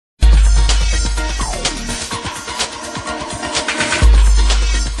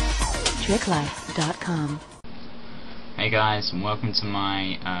TrickLife.com. Hey guys, and welcome to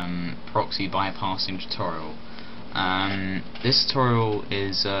my proxy bypassing tutorial. This tutorial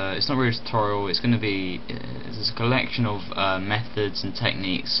is it's not really a tutorial. It's going to be it's a collection of methods and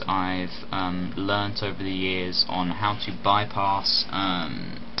techniques I've learnt over the years on how to bypass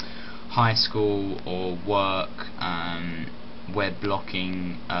high school or work web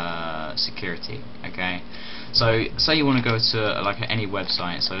blocking security. Okay, so say you want to go to like any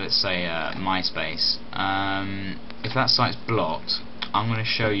website. So let's say MySpace. If that site's blocked, I'm going to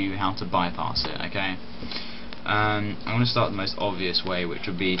show you how to bypass it. Okay. I'm going to start the most obvious way, which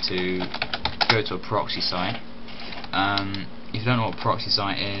would be to go to a proxy site. If you don't know what a proxy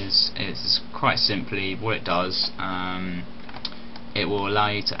site is, it's quite simply what it does. It will allow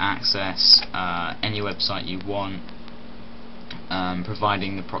you to access any website you want,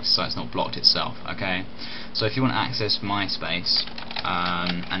 providing the proxy site's not blocked itself. Okay, so if you want to access MySpace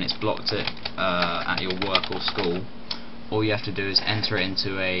and it's blocked it at your work or school, all you have to do is enter it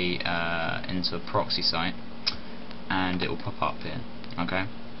into a proxy site, and it will pop up here. Okay,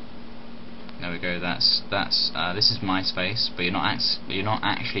 there we go. This is MySpace, but you're not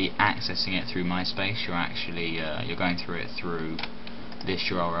actually accessing it through MySpace. You're actually you're going through it through this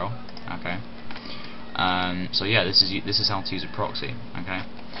URL. Okay. So yeah, this is how to use a proxy. Okay.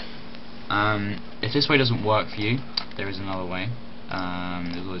 If this way doesn't work for you, there is another way.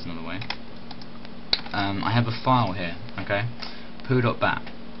 There's always another way. I have a file here. Okay, poo.bat.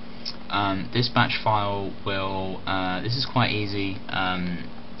 This batch file will. This is quite easy.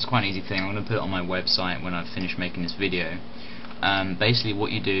 It's quite an easy thing. I'm going to put it on my website when I've finished making this video. Basically,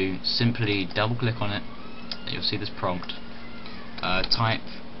 what you do: simply double-click on it. You'll see this prompt.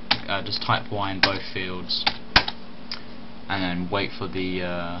 Just type Y in both fields, and then wait for the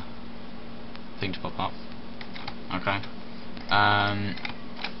thing to pop up. Okay.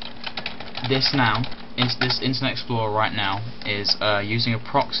 This Internet Explorer right now is using a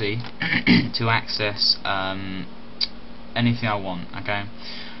proxy to access anything I want. Okay.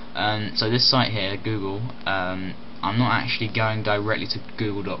 So this site here, Google, I'm not actually going directly to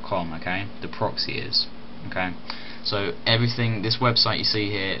google.com. Okay. The proxy is. Okay. So everything, this website you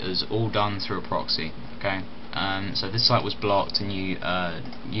see here is all done through a proxy. Okay. So if this site was blocked and you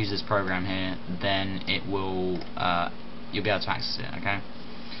use this program here, then it will you'll be able to access it. Okay.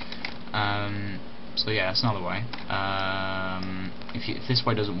 So yeah, that's another way. If this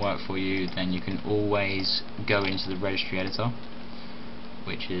way doesn't work for you, then you can always go into the registry editor,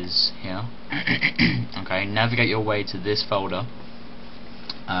 which is here. Okay, navigate your way to this folder.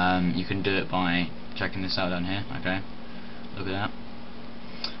 You can do it by checking this out down here. Okay, look at that.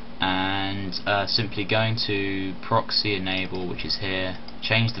 And simply going to proxy enable, which is here.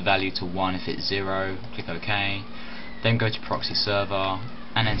 Change the value to 1 if it's 0. Click OK. Then go to proxy server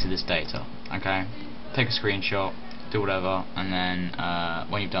and enter this data. Okay, take a screenshot, do whatever, and then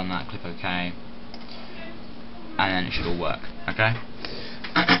when you've done that, click OK, and then it should all work. Okay.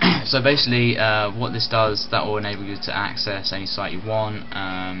 So basically, what this does, that will enable you to access any site you want.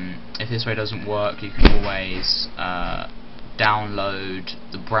 If this way doesn't work, you can always download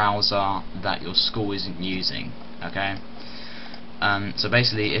the browser that your school isn't using. Okay. So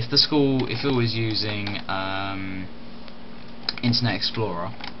basically, if it was using Internet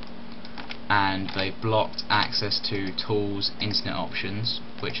Explorer and they've blocked access to Tools Internet Options,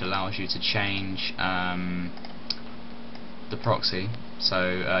 which allows you to change the proxy.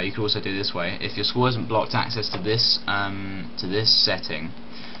 So you could also do this way. If your school hasn't blocked access to this setting,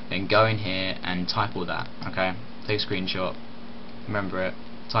 then go in here and type all that. Okay, take a screenshot, remember it,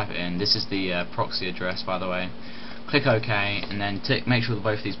 type it in. This is the proxy address, by the way. Click OK, and then make sure that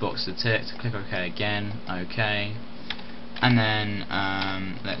both of these boxes are ticked. Click OK again. OK. And then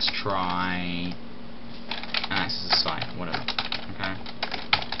let's try access the site, whatever. Okay.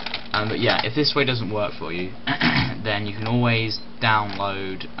 But yeah, if this way doesn't work for you, then you can always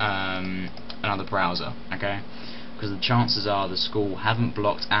download another browser. Okay, because the chances are the school haven't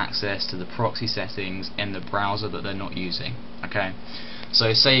blocked access to the proxy settings in the browser that they're not using. Okay.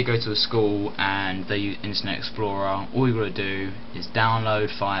 So say you go to a school and they use Internet Explorer. All you've got to do is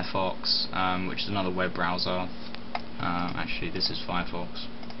download Firefox, which is another web browser. Actually, this is Firefox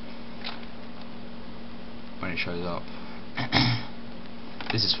when it shows up.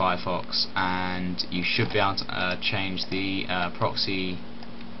 This is Firefox, and you should be able to change the proxy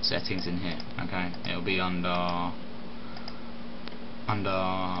settings in here. Okay, it'll be under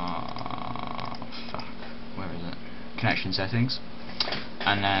where is it? Connection settings,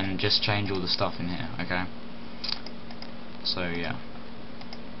 and then just change all the stuff in here. Okay. So yeah.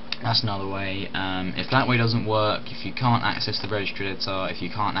 That's another way. If that way doesn't work, if you can't access the registry editor, if you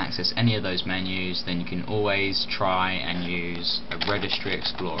can't access any of those menus, then you can always try and use a registry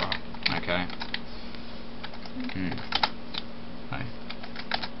explorer. Okay.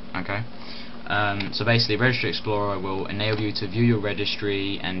 Okay. So basically, Registry Explorer will enable you to view your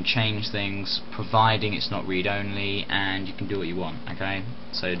registry and change things, providing it's not read-only, and you can do what you want. Okay.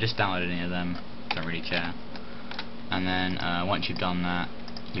 So just download any of them. Don't really care. And then once you've done that,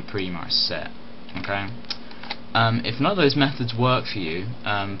 you're pretty much set. Okay. If none of those methods work for you,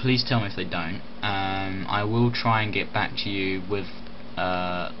 please tell me if they don't. I will try and get back to you with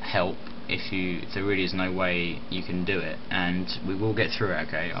help if there really is no way you can do it, and we will get through it.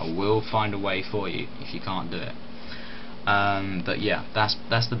 Okay, I will find a way for you if you can't do it. But yeah, that's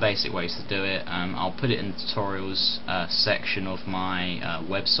the basic ways to do it. I'll put it in the tutorials section of my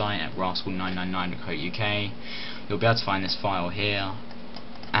website at rascal999.co.uk. You'll be able to find this file here,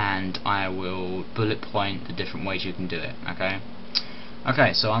 and I will bullet point the different ways you can do it.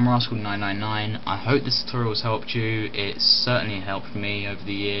 Okay, so I'm Rascal999. I hope this tutorial has helped you. It's certainly helped me over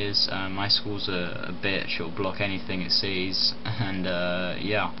the years. My school's a bitch. It'll block anything it sees, and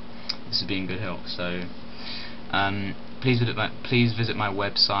yeah, this has been good help. So please visit my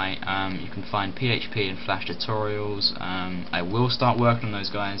website. You can find PHP and Flash tutorials. I will start working on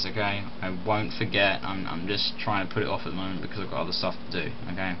those, guys. Okay, I won't forget. I'm just trying to put it off at the moment because I've got other stuff to do.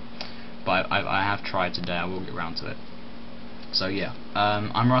 Okay, but I have tried today. I will get around to it. So yeah,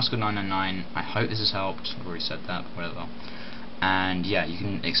 I'm Rascal999. I hope this has helped. I've already said that, but whatever. And yeah, you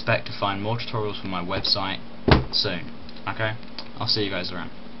can expect to find more tutorials from my website soon. Okay, I'll see you guys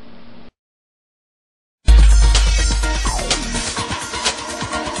around.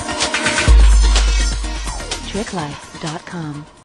 TrickLife.com